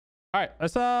All right,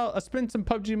 let's spend some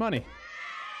PUBG money.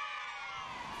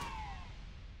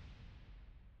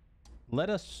 Let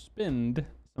us spend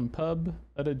some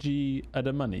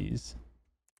PUBG monies.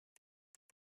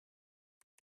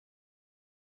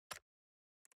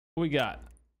 What we got?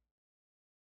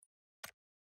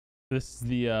 This is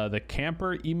the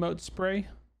camper emote spray.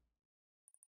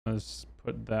 Let's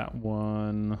put that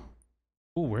one.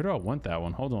 Oh, where do I want that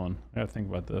one? Hold on, I gotta think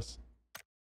about this.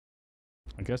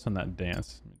 I guess on that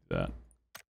dance. Let me do that.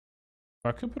 Or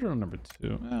I could put it on number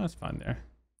 2. That's fine there.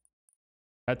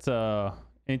 That's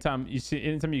anytime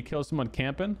you kill someone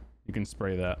camping, you can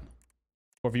spray that.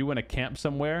 Or if you want to camp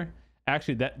somewhere,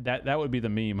 actually that would be the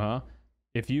meme, huh?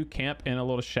 If you camp in a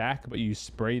little shack, but you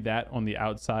spray that on the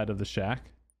outside of the shack,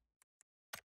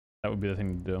 that would be the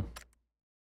thing to do.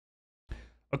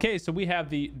 Okay, so we have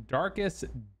the Darkest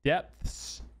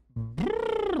Depths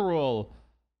Beryl,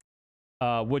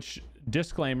 which,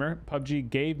 disclaimer, PUBG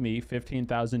gave me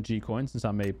 15,000 Gcoin. Since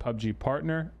I'm a PUBG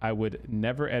partner, I would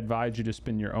never advise you to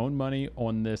spend your own money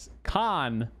on this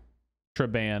contraband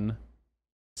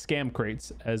scam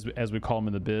crates, as we call them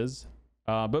in the biz.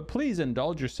 But please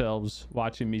indulge yourselves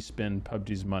watching me spend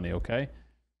PUBG's money, okay?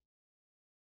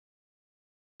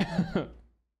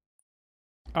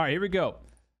 All right, here we go.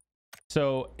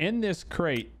 So in this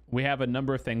crate, we have a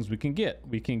number of things we can get.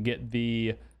 We can get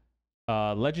the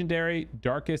legendary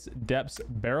Darkest Depths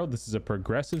Beryl. This is a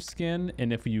progressive skin,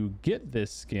 and if you get this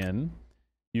skin,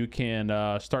 you can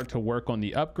start to work on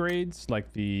the upgrades,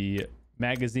 like the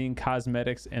magazine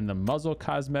cosmetics and the muzzle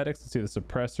cosmetics. Let's see the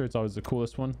suppressor. It's always the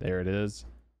coolest one. There it is.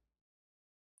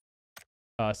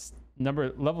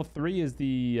 Level 3 is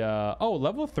the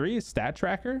level 3 is stat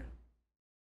tracker.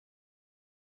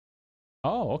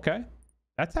 Oh, okay.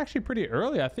 That's actually pretty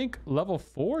early. I think level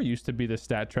 4 used to be the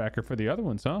stat tracker for the other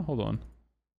ones, huh? Hold on.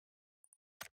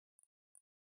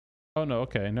 Oh, no.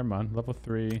 Okay. Never mind. Level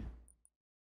 3.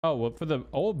 Oh, well, for the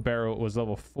old Beryl, it was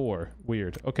level 4.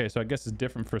 Weird. Okay, so I guess it's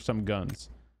different for some guns.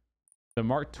 The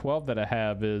Mark 12 that I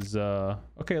have is...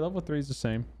 okay, level 3 is the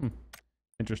same.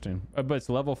 Interesting. But it's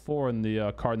level 4 in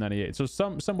the Card 98. So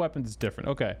some weapons is different.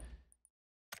 Okay.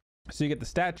 So you get the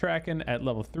stat tracking at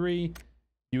level 3.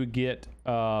 You would get...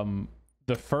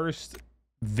 the first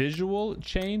visual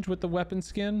change with the weapon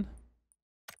skin.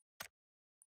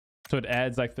 So it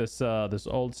adds like this this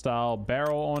old style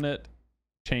barrel on it,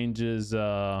 changes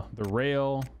the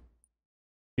rail,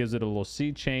 gives it a little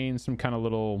C chain, some kind of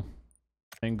little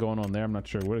thing going on there. I'm not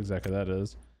sure what exactly that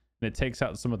is. And it takes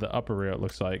out some of the upper rail, it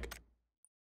looks like.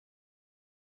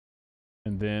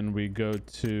 And then we go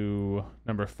to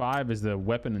number 5 is the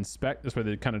weapon inspect. That's where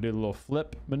they kind of do the little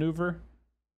flip maneuver.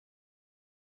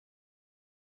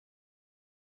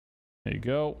 There you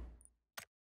go.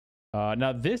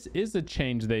 Now this is a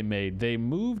change they made. They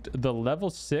moved the level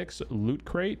 6 loot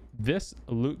crate. This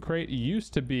loot crate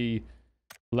used to be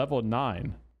level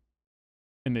 9,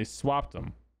 and they swapped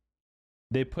them.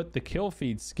 They put the kill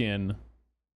feed skin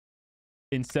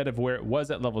instead of where it was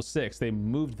at level 6. They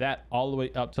moved that all the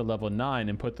way up to level 9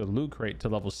 and put the loot crate to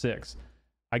level 6.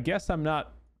 I guess I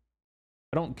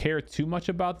don't care too much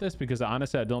about this because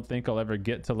honestly, I don't think I'll ever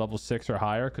get to level 6 or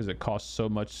higher because it costs so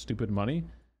much stupid money.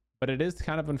 But it is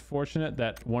kind of unfortunate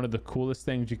that one of the coolest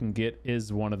things you can get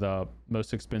is one of the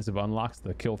most expensive unlocks,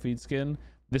 the kill feed skin.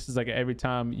 This is like every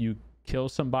time you kill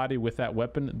somebody with that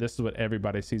weapon, this is what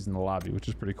everybody sees in the lobby, which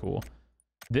is pretty cool.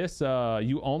 This,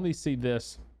 you only see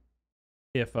this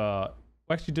if,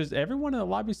 actually, does everyone in the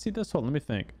lobby see this? Hold on, let me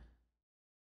think.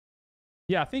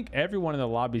 Yeah, I think everyone in the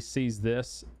lobby sees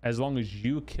this. As long as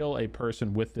you kill a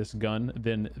person with this gun,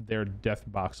 then their death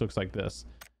box looks like this.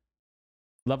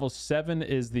 Level 7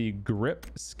 is the grip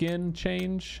skin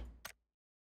change.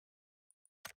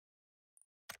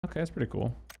 Okay, that's pretty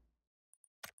cool.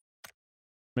 I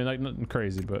mean, like nothing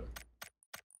crazy, but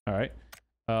all right.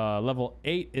 Level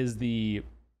 8 is the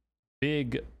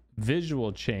big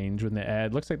visual change when they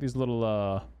add, looks like these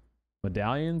little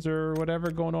medallions or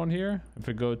whatever going on here. If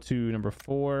we go to number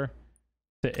 4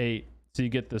 to 8, so you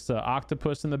get this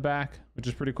octopus in the back, which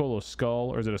is pretty cool. A little skull,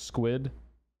 or is it a squid?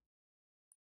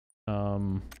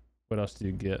 What else do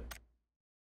you get?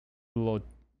 A little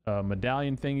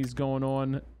medallion thingies going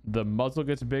on. The muzzle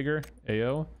gets bigger.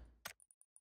 Ayo.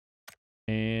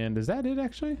 And is that it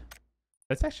actually?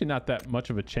 That's actually not that much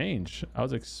of a change. I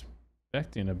was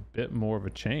expecting a bit more of a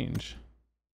change.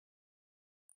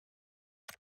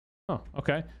 Oh,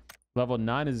 okay. Level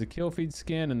 9 is the kill feed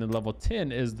skin, and then level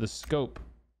 10 is the scope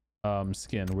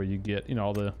skin, where you get, you know,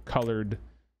 all the colored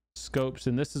scopes.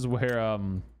 And this is where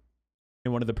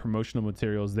in one of the promotional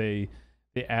materials they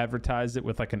advertised it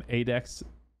with like an 8x,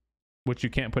 which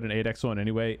you can't put an 8x on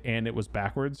anyway, and it was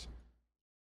backwards.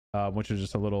 which is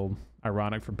just a little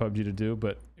ironic for PUBG to do.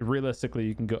 But realistically,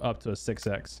 you can go up to a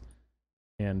 6x.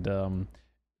 And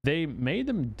they made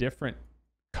them different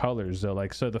colors though.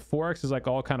 Like, so the 4x is like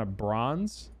all kind of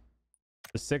bronze.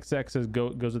 The 6x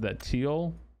goes with that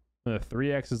teal. And the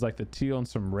 3x is like the teal and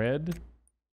some red.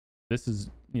 This is,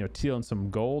 you know, teal and some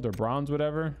gold or bronze,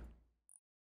 whatever.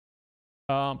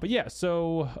 But yeah,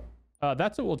 so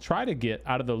that's what we'll try to get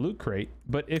out of the loot crate.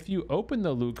 But if you open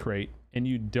the loot crate and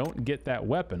you don't get that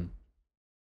weapon,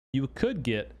 you could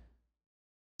get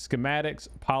schematics,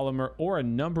 polymer, or a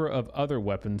number of other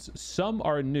weapons. Some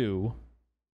are new.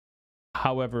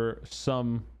 However,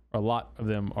 a lot of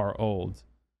them are old.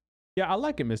 Yeah, I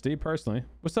like it, Miss D, personally.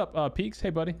 What's up, Peaks? Hey,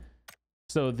 buddy.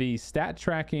 So the stat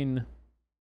tracking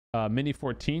Mini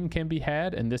 14 can be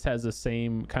had, and this has the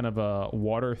same kind of a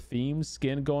water theme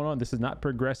skin going on. This is not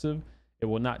progressive. It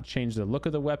will not change the look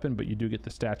of the weapon, but you do get the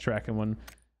stat tracking one.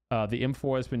 The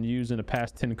M4 has been used in the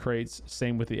past 10 crates.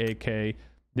 Same with the AK.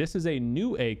 This is a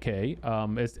new AK.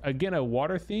 It's again a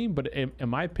water theme, but in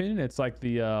my opinion, it's like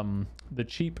the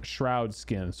cheap Shroud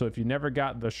skin. So if you never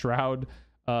got the Shroud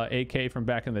AK from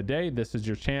back in the day, this is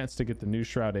your chance to get the new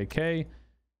Shroud AK.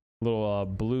 Little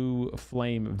blue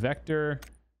flame vector.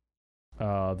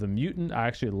 The mutant, I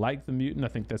actually like the mutant. I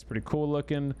think that's pretty cool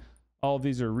looking. All of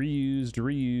these are reused.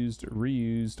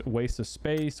 Waste of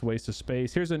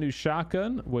space. Here's a new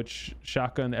shotgun, which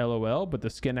shotgun LOL, but the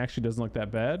skin actually doesn't look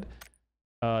that bad.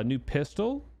 New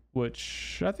pistol,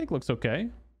 which I think looks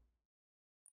okay.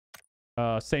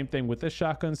 Same thing with this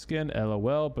shotgun skin,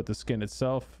 LOL, but the skin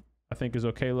itself I think is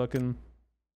okay looking.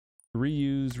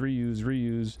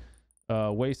 Reuse.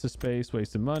 Waste of space,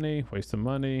 waste of money.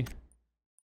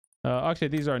 Actually,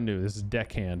 these are new. This is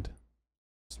deckhand.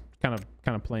 It's kind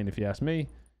of plain if you ask me.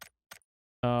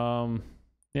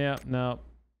 Yeah, no.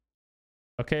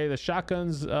 Okay, the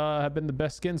shotguns have been the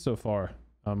best skin so far,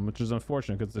 which is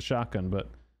unfortunate because it's a shotgun, but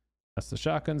that's the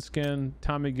shotgun skin,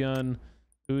 Tommy gun,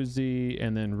 Uzi,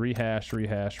 and then rehash.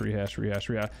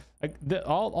 Like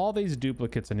all these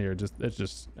duplicates in here,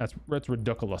 that's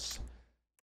ridiculous.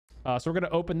 So we're gonna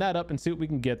open that up and see what we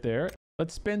can get there.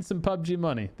 Let's spend some PUBG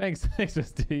money. Thanks,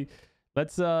 SD.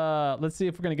 Let's see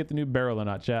if we're gonna get the new Beryl or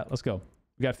not, chat. Let's go.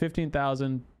 We got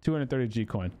 15,230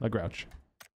 Gcoin. La Grouch.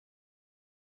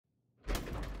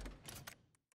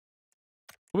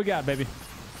 What we got, baby?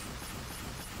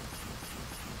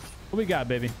 What we got,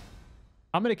 baby?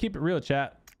 I'm gonna keep it real,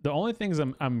 chat. The only things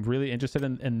I'm really interested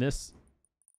in this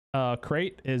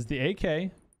crate is the AK,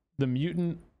 the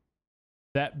mutant,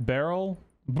 that Beryl.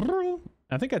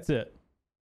 I think that's it.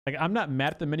 Like, I'm not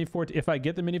mad at the Mini 14. If I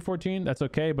get the Mini 14, that's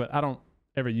okay, but I don't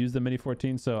ever use the Mini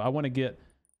 14, so I want to get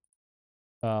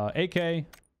AK,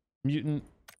 mutant.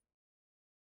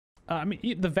 I mean,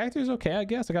 the Vector's okay, I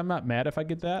guess. Like, I'm not mad if I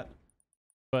get that.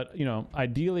 But, you know,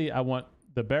 ideally, I want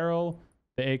the Beryl,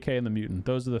 the AK, and the mutant.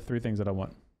 Those are the three things that I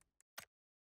want.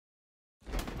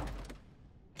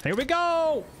 Here we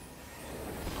go!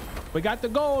 We got the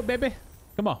gold, baby.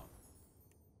 Come on.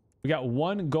 We got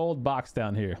one gold box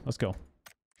down here. Let's go.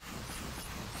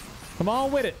 Come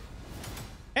on with it.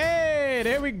 Hey,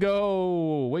 there we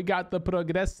go. We got the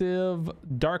progressive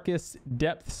darkest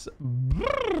depths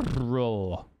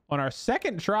Beryl on our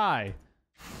second try.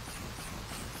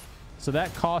 So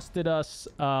that costed us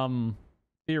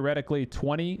theoretically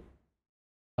 20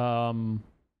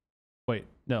 wait,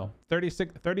 no,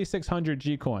 3600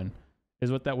 Gcoin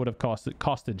is what that would have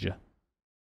costed you.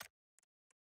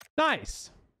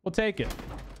 Nice. We'll take it.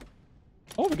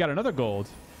 Oh, we got another gold.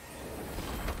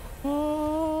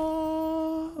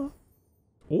 Ooh,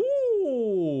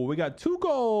 we got 2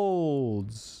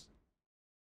 golds.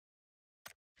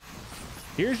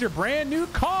 Here's your brand new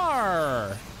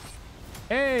car.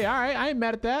 Hey, all right, I ain't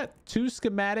mad at that. 2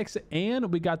 schematics,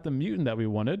 and we got the mutant that we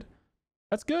wanted.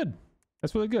 That's good.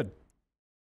 That's really good.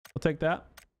 I'll take that.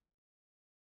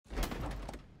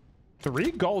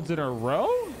 3 golds in a row?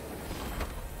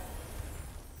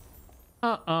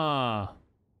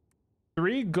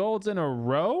 3 golds in a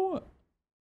row?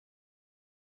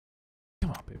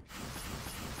 Come on, baby.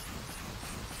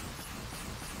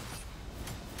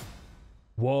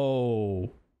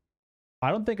 Whoa.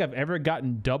 I don't think I've ever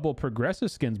gotten double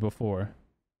progressive skins before.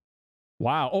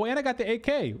 Wow. Oh, and I got the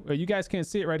AK. You guys can't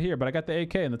see it right here, but I got the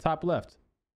AK in the top left.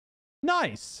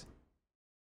 Nice.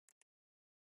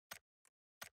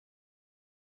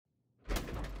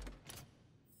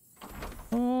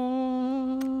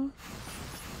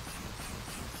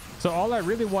 So all I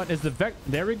really want is the vector.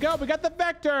 There we go. We got the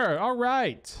vector. All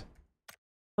right.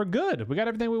 We're good. We got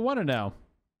everything we wanted now.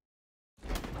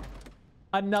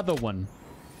 Another one.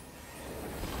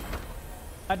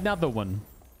 Another one.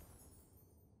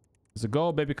 It's a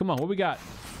goal, baby. Come on. What we got?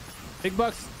 Big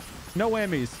bucks. No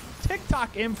whammies.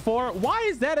 TikTok M4. Why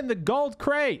is that in the gold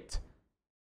crate?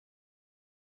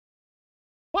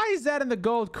 Why is that in the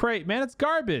gold crate, man? It's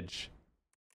garbage.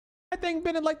 That thing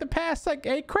been in like the past like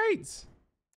 8 crates.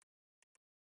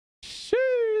 Sheesh.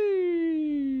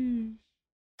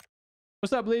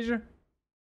 What's up, Leisure?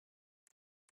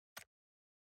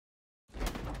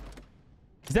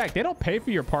 Zach, they don't pay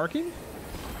for your parking?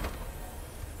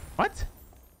 What?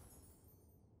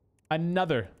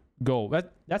 Another gold.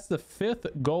 That's the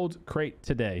 5th gold crate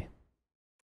today.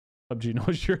 PUBG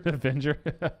knows you're an Avenger.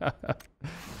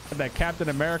 That Captain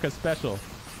America special.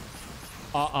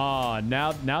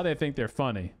 Now they think they're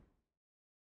funny.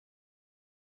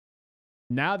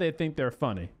 Now they think they're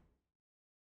funny.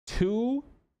 2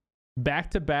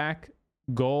 back-to-back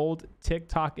gold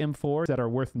TikTok M4s that are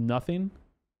worth nothing.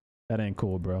 That ain't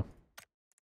cool, bro.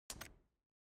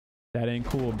 That ain't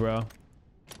cool, bro.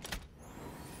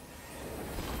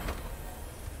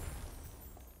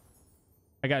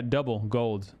 I got double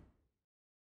gold.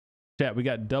 Chat, we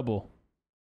got double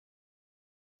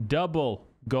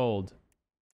gold.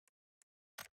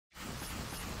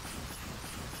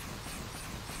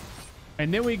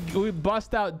 And then we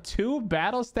bust out 2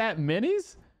 battle stat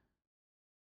minis?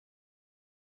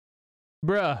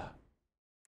 Bruh.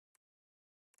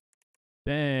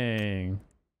 Dang.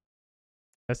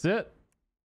 That's it?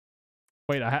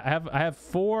 Wait, I have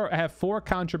 4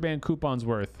 contraband coupons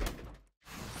worth.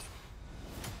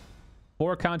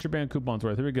 4 contraband coupons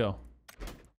worth. Here we go.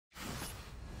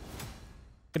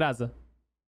 Graza.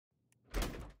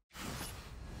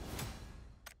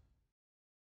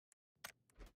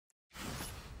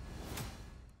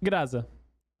 Graza.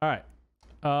 All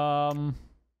right.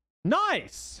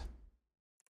 Nice.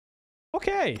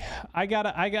 Okay. I look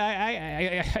at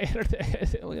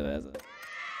this.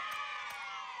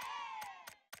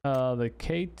 The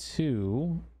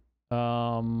K2.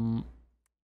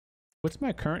 What's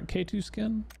my current K2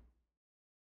 skin?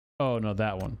 Oh no,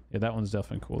 that one. Yeah, that one's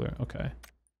definitely cooler. Okay.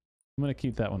 I'm gonna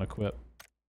keep that one equipped.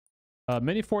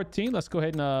 Mini 14, let's go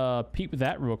ahead and peep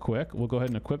that real quick. We'll go ahead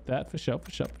and equip that for sure.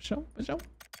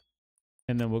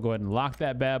 And then we'll go ahead and lock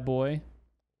that bad boy.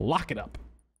 Lock it up.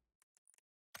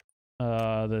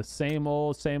 The same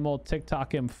old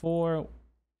TikTok M4.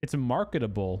 It's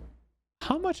marketable.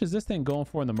 How much is this thing going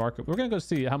for in the market? We're gonna go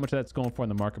see how much that's going for in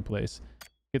the marketplace.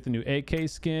 Get the new AK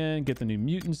skin, get the new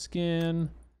mutant skin.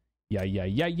 Yeah.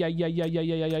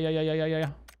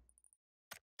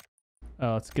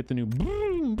 Let's get the new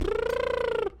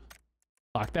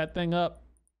lock that thing up.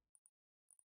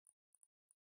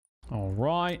 All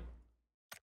right.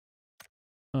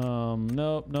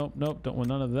 Nope. Don't want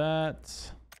none of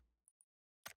that.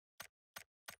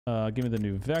 Give me the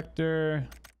new Vector,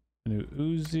 the new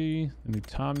Uzi, the new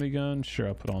Tommy gun. Sure,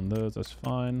 I'll put on those. That's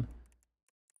fine.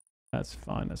 That's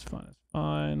fine.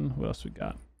 What else we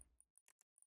got?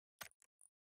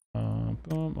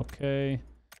 Boom. Okay.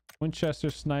 Winchester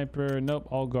sniper. Nope.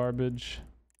 All garbage.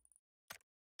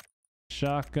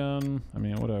 Shotgun. I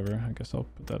mean, whatever. I guess I'll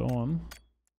put that on.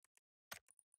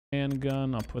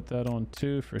 Handgun. I'll put that on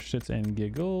too for shits and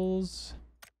giggles.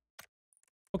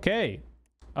 Okay.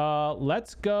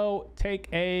 Let's go take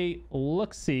a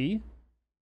look-see.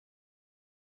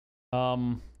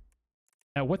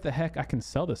 At what the heck I can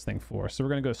sell this thing for. So we're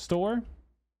gonna go to store.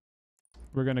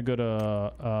 We're gonna go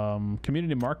to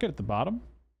community market at the bottom.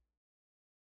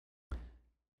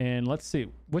 And let's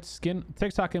see, which skin?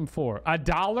 TikTok M4.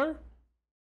 $1?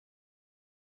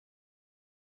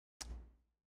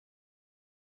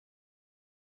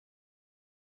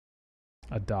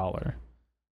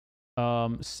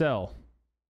 $1. Sell.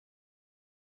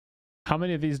 How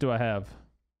many of these do I have?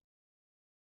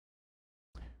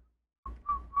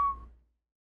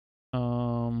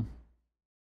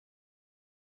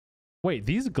 Wait,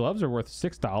 these gloves are worth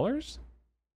 $6?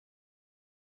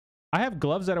 I have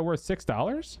gloves that are worth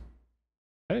 $6?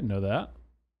 I didn't know that.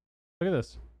 Look at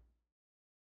this.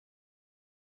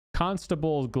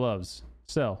 Constable's gloves.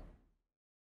 Sell.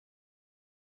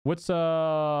 What's what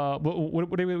are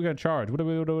we gonna charge? What are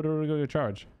we gonna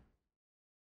charge?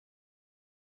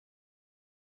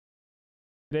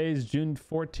 Today's June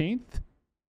 14th.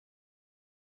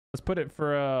 Let's put it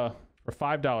for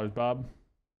 $5, Bob.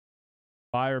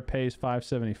 Buyer pays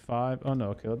 $5.75. Oh no,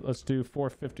 okay. Let's do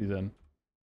 $4.50 then.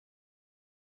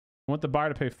 I want the buyer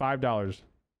to pay $5.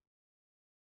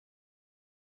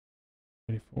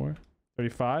 34,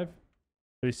 35,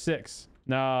 36.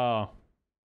 No.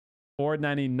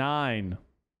 $4.99.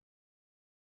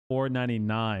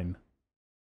 $4.99.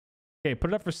 Okay, put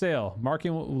it up for sale.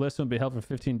 Marketing list will be held for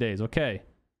 15 days. Okay.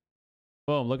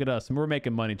 Boom, look at us. We're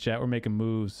making money, chat. We're making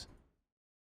moves.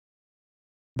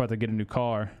 About to get a new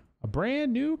car. A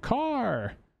brand new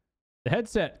car. The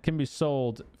headset can be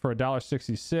sold for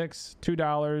 $1.66,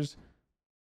 $2.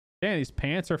 Damn, these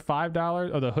pants are $5.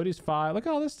 Oh, the hoodie's $5. Look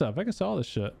at all this stuff. I can sell all this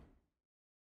shit.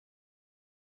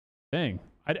 Dang.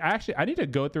 I need to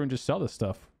go through and just sell this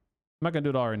stuff. I'm not gonna do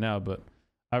it all right now, but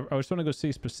I just want to go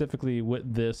see specifically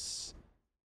what this.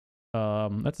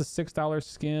 That's a $6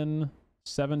 skin,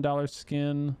 $7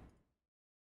 skin.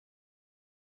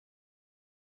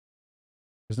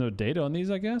 There's no data on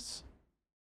these, I guess.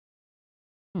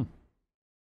 What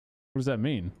does that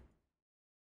mean?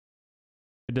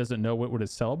 It doesn't know what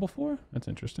it's sellable for? That's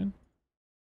interesting.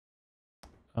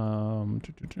 Where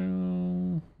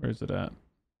is it at?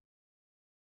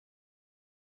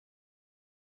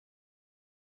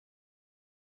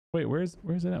 Wait, where's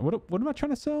it at? What am I trying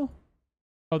to sell?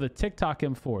 Oh, the TikTok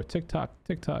M4. TikTok.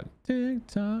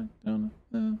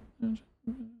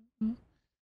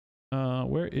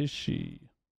 Where is she?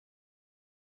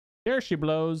 There she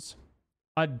blows.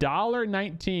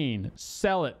 $1.19.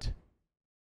 Sell it.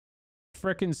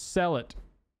 Frickin' sell it.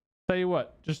 Tell you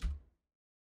what, just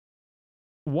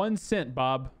 1 cent,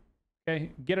 Bob.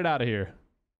 Okay, get it out of here.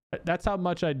 That's how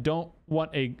much I don't want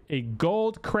a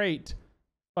gold crate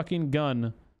fucking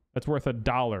gun that's worth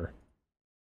 $1.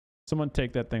 Someone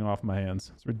take that thing off my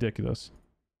hands. It's ridiculous.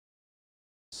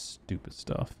 Stupid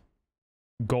stuff.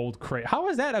 Gold crate. How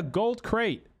is that a gold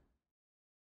crate?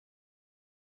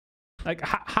 Like,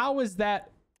 how is that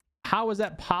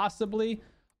possibly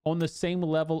on the same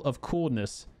level of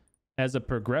coolness as a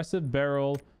progressive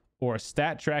Beryl or a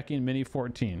stat tracking Mini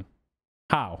 14?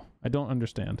 How? I don't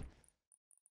understand.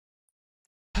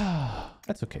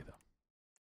 That's okay, though.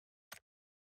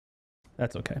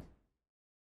 That's okay.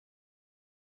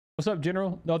 What's up,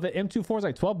 General? No, the M24 is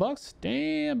like $12.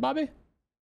 Damn, Bobby.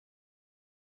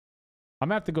 I'm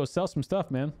gonna have to go sell some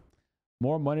stuff, man.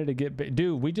 More money to get.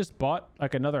 Dude, we just bought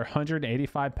like another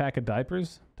 185 pack of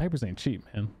diapers. Diapers ain't cheap,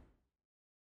 man.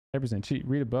 Diapers ain't cheap.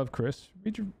 Read above, Chris.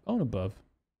 Read your own above.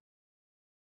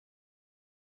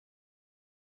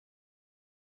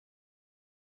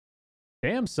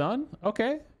 Damn, son.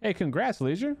 Okay. Hey, congrats,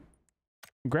 Leisure.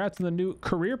 Congrats on the new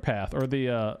career path, or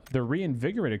the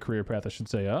reinvigorated career path, I should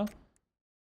say, huh?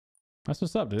 That's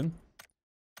what's up, dude.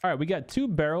 All right, we got 2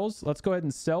 barrels. Let's go ahead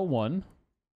and sell one.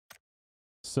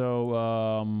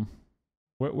 So,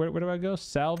 where do I go?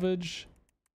 Salvage.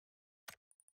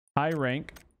 High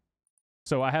rank.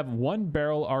 So I have 1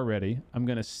 barrel already. I'm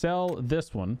going to sell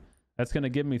this one. That's going to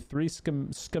give me 3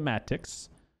 schematics.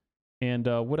 And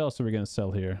what else are we going to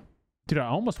sell here? Dude, I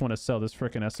almost want to sell this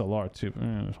freaking SLR too.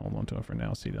 Hold on to it for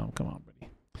now. CDome. Come on, buddy.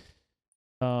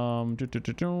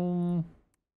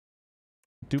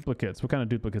 Duplicates. What kind of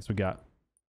duplicates we got?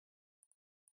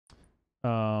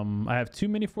 I have 2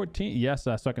 Mini 14. Yes,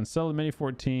 so I can sell the Mini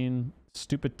 14.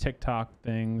 Stupid TikTok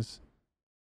things.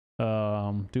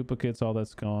 Duplicates, all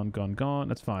that's gone.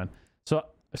 That's fine. So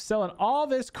selling all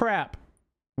this crap,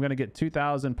 I'm gonna get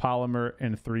 2,000 polymer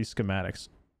and 3 schematics.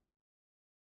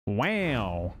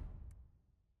 Wow.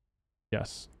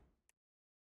 Yes.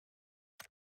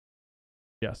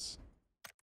 Yes.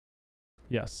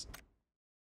 Yes.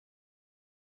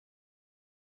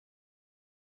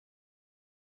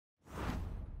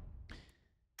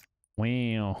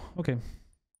 Wow. Okay.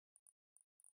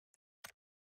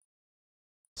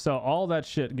 So all that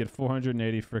shit, get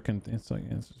 480 freaking. It's like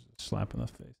it's a slap in the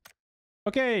face.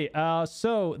 Okay,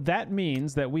 so that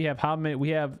means that we have how many? We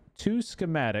have 2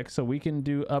 schematics, so we can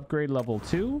do upgrade level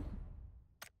 2.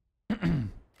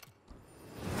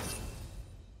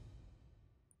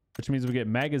 Which means we get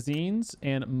magazines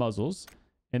and muzzles,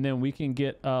 and then we can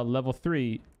get level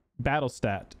 3 battle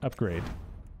stat upgrade.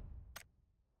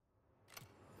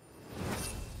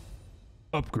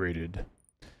 Upgraded.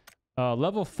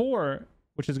 Level 4,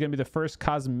 which is going to be the first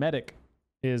cosmetic,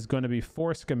 is going to be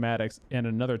 4 schematics and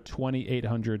another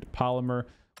 2,800 polymer,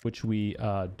 which we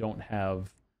don't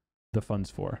have the funds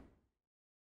for.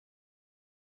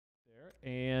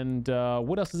 And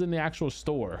what else is in the actual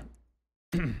store?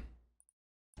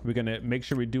 We're going to make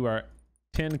sure we do our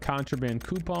 10 contraband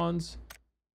coupons.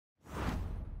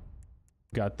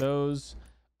 Got those.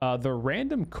 The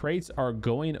random crates are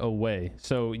going away.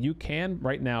 So you can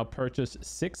right now purchase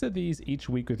 6 of these each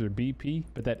week with your BP,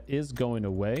 but that is going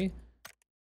away.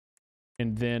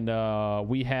 And then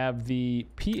we have the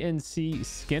PNC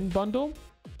skin bundle,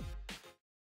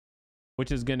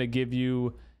 which is going to give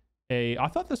you a... I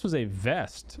thought this was a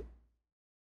vest.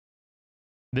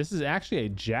 This is actually a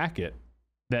jacket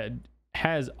that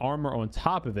has armor on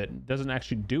top of it. It doesn't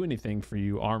actually do anything for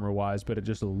you armor-wise, but it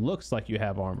just looks like you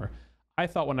have armor. I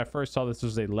thought when I first saw this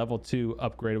was a level 2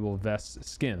 upgradable vest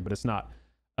skin, but it's not.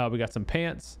 We got some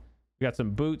pants, we got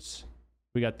some boots,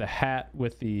 we got the hat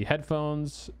with the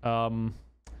headphones. I'm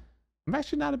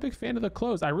actually not a big fan of the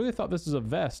clothes. I really thought this was a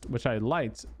vest, which I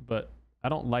liked, but I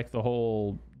don't like the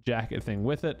whole jacket thing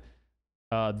with it.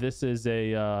 This is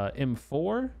a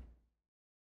M4,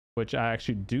 which I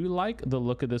actually do like the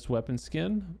look of this weapon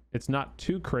skin. It's not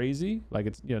too crazy, like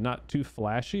it's, you know, not too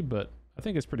flashy, but I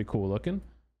think it's pretty cool looking.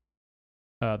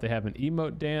 They have an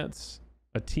emote dance,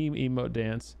 a team emote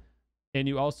dance, and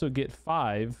you also get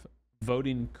 5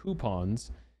 voting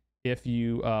coupons if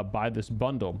you buy this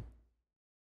bundle.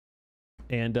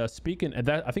 And speaking of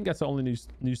that, I think that's the only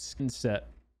new skin set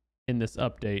in this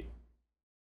update,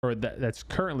 or that's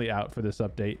currently out for this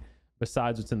update,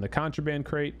 besides what's in the contraband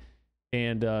crate.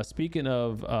 And speaking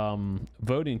of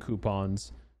voting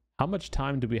coupons, how much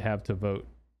time do we have to vote?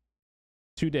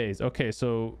 2 days. Okay,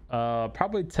 so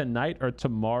probably tonight or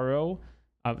tomorrow.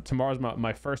 Tomorrow's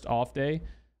my first off day.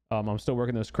 I'm still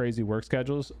working those crazy work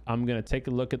schedules. I'm gonna take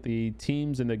a look at the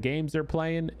teams and the games they're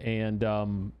playing,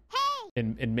 and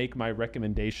make my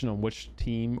recommendation on which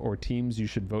team or teams you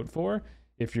should vote for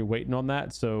if you're waiting on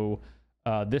that. So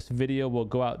this video will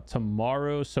go out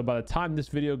tomorrow. So by the time this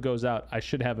video goes out, I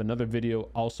should have another video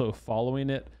also following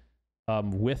it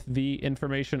with the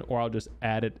information, or I'll just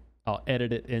I'll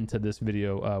edit it into this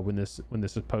video when this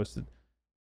is posted.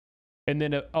 And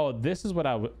then this is what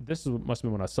must have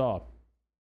been what I saw.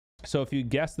 So if you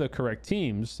guess the correct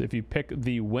teams, if you pick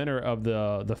the winner of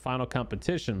the final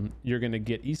competition, you're going to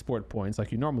get esport points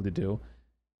like you normally do.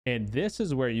 And this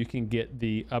is where you can get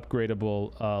the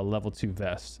upgradable level 2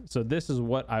 vest. So this is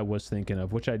what I was thinking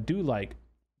of, which I do like,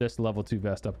 this level 2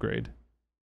 vest upgrade.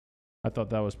 I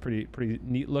thought that was pretty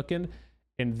neat looking.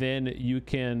 And then you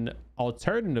can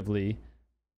alternatively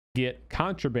get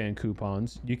contraband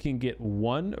coupons. You can get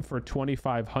 1 for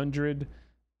 2,500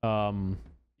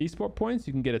 esport points.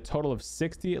 You can get a total of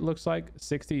 60, it looks like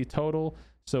 60 total.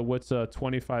 So what's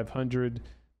 2,500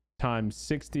 times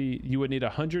 60? You would need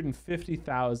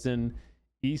 150,000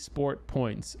 esport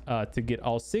points to get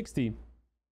all 60,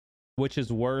 which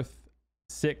is worth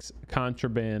 6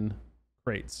 contraband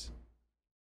crates.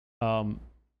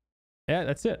 Yeah,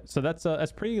 that's it. So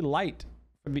that's pretty light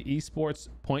for the esports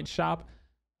point shop.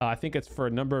 I think it's for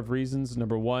a number of reasons.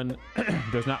 Number one,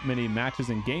 there's not many matches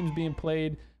and games being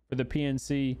played for the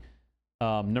PNC.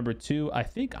 Number two, I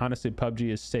think honestly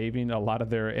PUBG is saving a lot of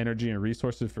their energy and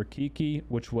resources for Kiki,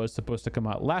 which was supposed to come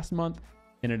out last month,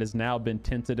 and it has now been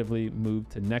tentatively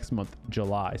moved to next month,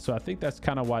 July. So I think that's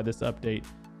kind of why this update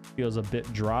feels a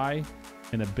bit dry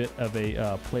and a bit of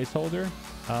a placeholder.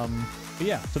 But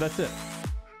yeah, so that's it.